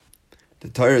The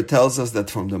Torah tells us that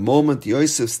from the moment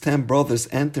Yosef's 10 brothers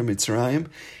entered Mitzrayim,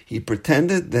 he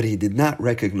pretended that he did not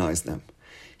recognize them.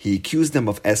 He accused them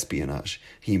of espionage.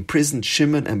 He imprisoned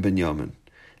Shimon and Benjamin.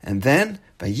 And then,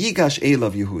 Vayigash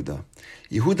Elav Yehuda.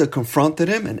 Yehuda confronted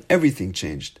him and everything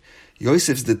changed.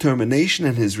 Yosef's determination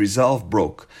and his resolve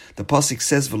broke. The pasuk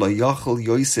says, "V'lo yachol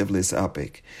Yosef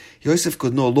lisapek." Yosef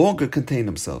could no longer contain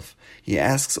himself. He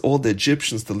asks all the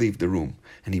Egyptians to leave the room,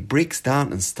 and he breaks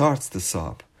down and starts to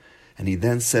sob. And he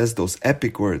then says those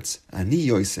epic words, "Ani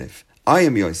Yosef, I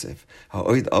am Yosef.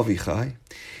 Ha'oid avichai,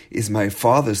 is my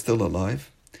father still alive?"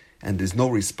 And there's no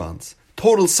response.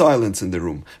 Total silence in the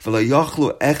room.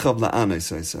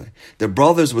 The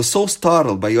brothers were so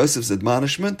startled by Yosef's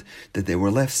admonishment that they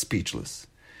were left speechless.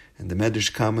 And the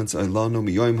Medrash comments,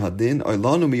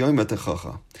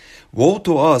 woe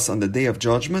to us on the day of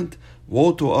judgment,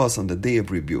 woe to us on the day of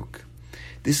rebuke.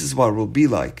 This is what it will be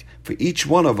like for each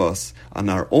one of us on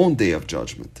our own day of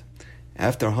judgment.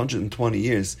 After 120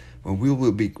 years, when we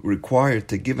will be required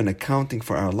to give an accounting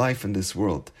for our life in this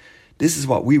world, this is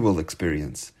what we will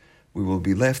experience. We will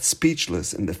be left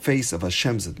speechless in the face of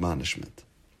Hashem's admonishment.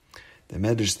 The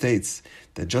Medrash states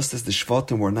that just as the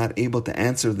Shvatim were not able to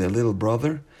answer their little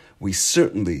brother, we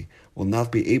certainly will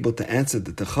not be able to answer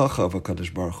the Techacha of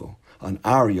HaKadosh Baruch Hu on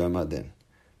our Yom Adin.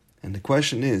 And the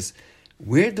question is,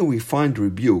 where do we find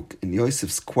rebuke in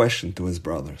Yosef's question to his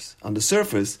brothers? On the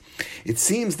surface, it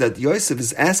seems that Yosef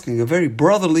is asking a very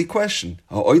brotherly question.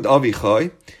 Ha'oid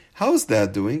avichai, how's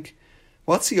Dad doing?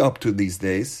 What's he up to these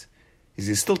days? Is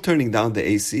he still turning down the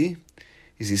AC?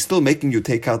 Is he still making you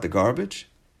take out the garbage?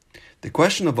 The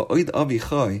question of Ha'oid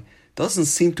avichai doesn't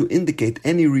seem to indicate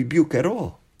any rebuke at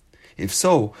all. If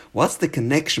so, what's the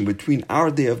connection between our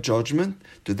day of judgment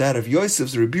to that of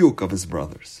Yosef's rebuke of his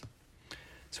brothers?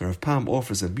 So Rav Pam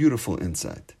offers a beautiful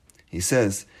insight. He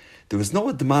says, there was no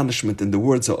admonishment in the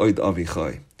words Ha'oid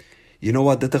avichai. You know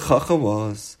what the Techacha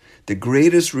was? The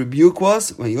greatest rebuke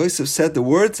was when Yosef said the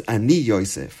words, Ani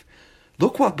Yosef.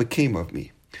 Look what became of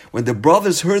me. When the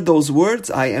brothers heard those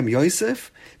words, I am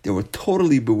Yosef, they were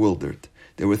totally bewildered.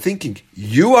 They were thinking,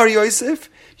 you are Yosef?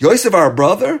 Yosef our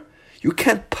brother? You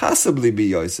can't possibly be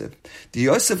Yosef. The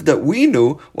Yosef that we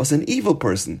knew was an evil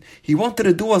person. He wanted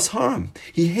to do us harm.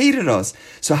 He hated us.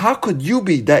 So how could you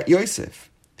be that Yosef?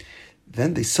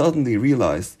 Then they suddenly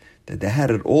realized that they had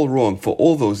it all wrong for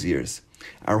all those years.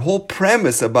 Our whole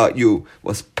premise about you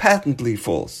was patently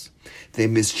false. They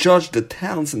misjudged the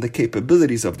talents and the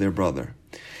capabilities of their brother.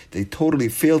 They totally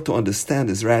failed to understand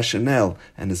his rationale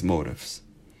and his motives.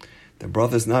 The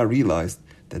brothers now realized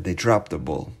that they dropped the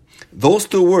ball. Those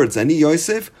 2 words, Ani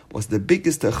Yosef, was the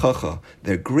biggest techacha,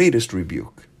 their greatest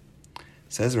rebuke.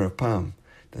 Says Rav Pam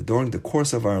that during the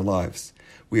course of our lives,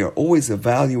 we are always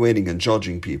evaluating and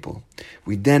judging people.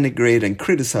 We denigrate and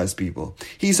criticize people.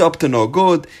 He's up to no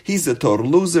good. He's a total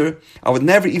loser. I would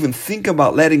never even think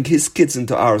about letting his kids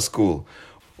into our school.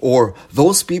 Or,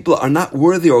 those people are not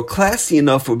worthy or classy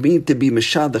enough for me to be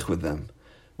meshadach with them.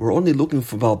 We're only looking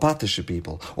for balbatisha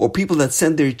people, or people that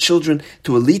send their children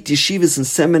to elite yeshivas and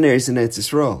seminaries in Eretz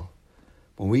Yisrael.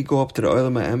 When we go up to the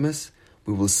Olam HaEmes,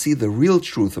 we will see the real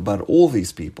truth about all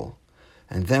these people.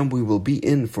 And then we will be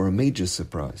in for a major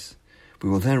surprise. We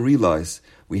will then realize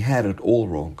we had it all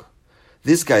wrong.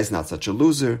 This guy is not such a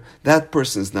loser. That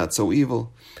person is not so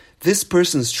evil. This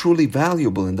person is truly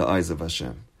valuable in the eyes of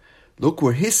Hashem. Look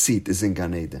where his seat is in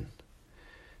Gan Eden.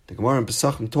 The Gemara in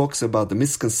Pesachim talks about the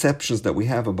misconceptions that we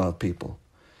have about people.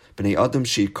 B'nei Adam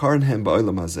she'ikarnhem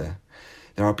ba'olam hazeh.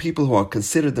 There are people who are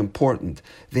considered important.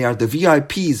 They are the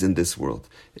VIPs in this world.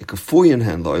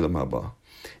 Ikafuyenhen la'olam haba.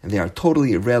 And they are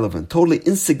totally irrelevant, totally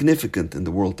insignificant in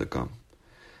the world to come.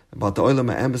 About the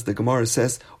Olam HaEmes, the Gemara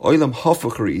says, Olam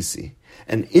hafach re'isi,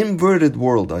 an inverted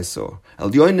world I saw. El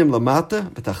yoinim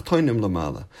lamata, betachtoinim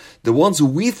lamala. The ones who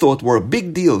we thought were a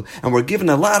big deal and were given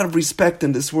a lot of respect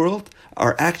in this world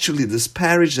are actually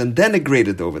disparaged and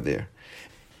denigrated over there.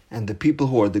 And the people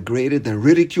who are degraded and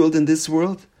ridiculed in this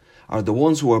world are the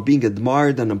ones who are being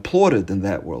admired and applauded in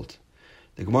that world.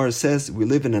 The Gemara says we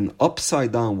live in an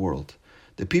upside-down world.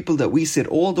 The people that we sit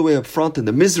all the way up front in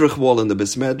the Mizrach wall in the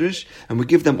Beis Medrash, and we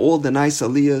give them all the nice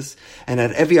aliyahs, and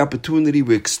at every opportunity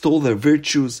we extol their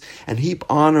virtues and heap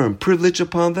honor and privilege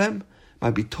upon them,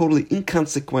 might be totally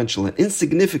inconsequential and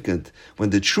insignificant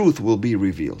when the truth will be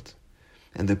revealed.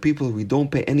 And the people we don't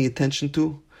pay any attention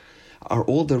to are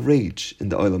all the rage in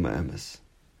the Olam HaEmes.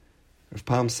 Rav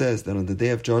Pam says that on the day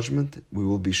of judgment, we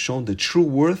will be shown the true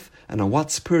worth and on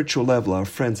what spiritual level our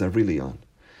friends are really on.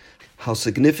 How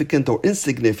significant or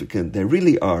insignificant they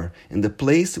really are in the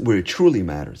place where it truly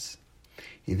matters.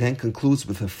 He then concludes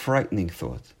with a frightening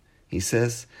thought. He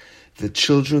says, the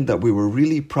children that we were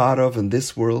really proud of in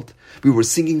this world, we were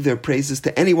singing their praises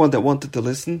to anyone that wanted to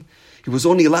listen. He was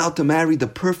only allowed to marry the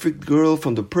perfect girl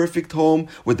from the perfect home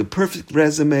with the perfect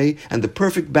resume and the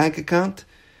perfect bank account.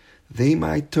 They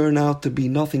might turn out to be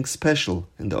nothing special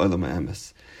in the Olam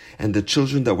Emes. And the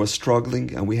children that were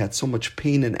struggling and we had so much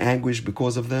pain and anguish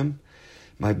because of them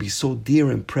might be so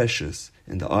dear and precious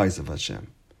in the eyes of Hashem.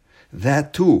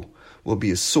 That too will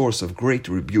be a source of great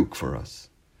rebuke for us.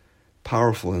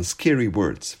 Powerful and scary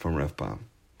words from Rav Pam.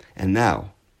 And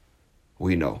now,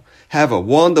 we know. Have a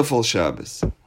wonderful Shabbos.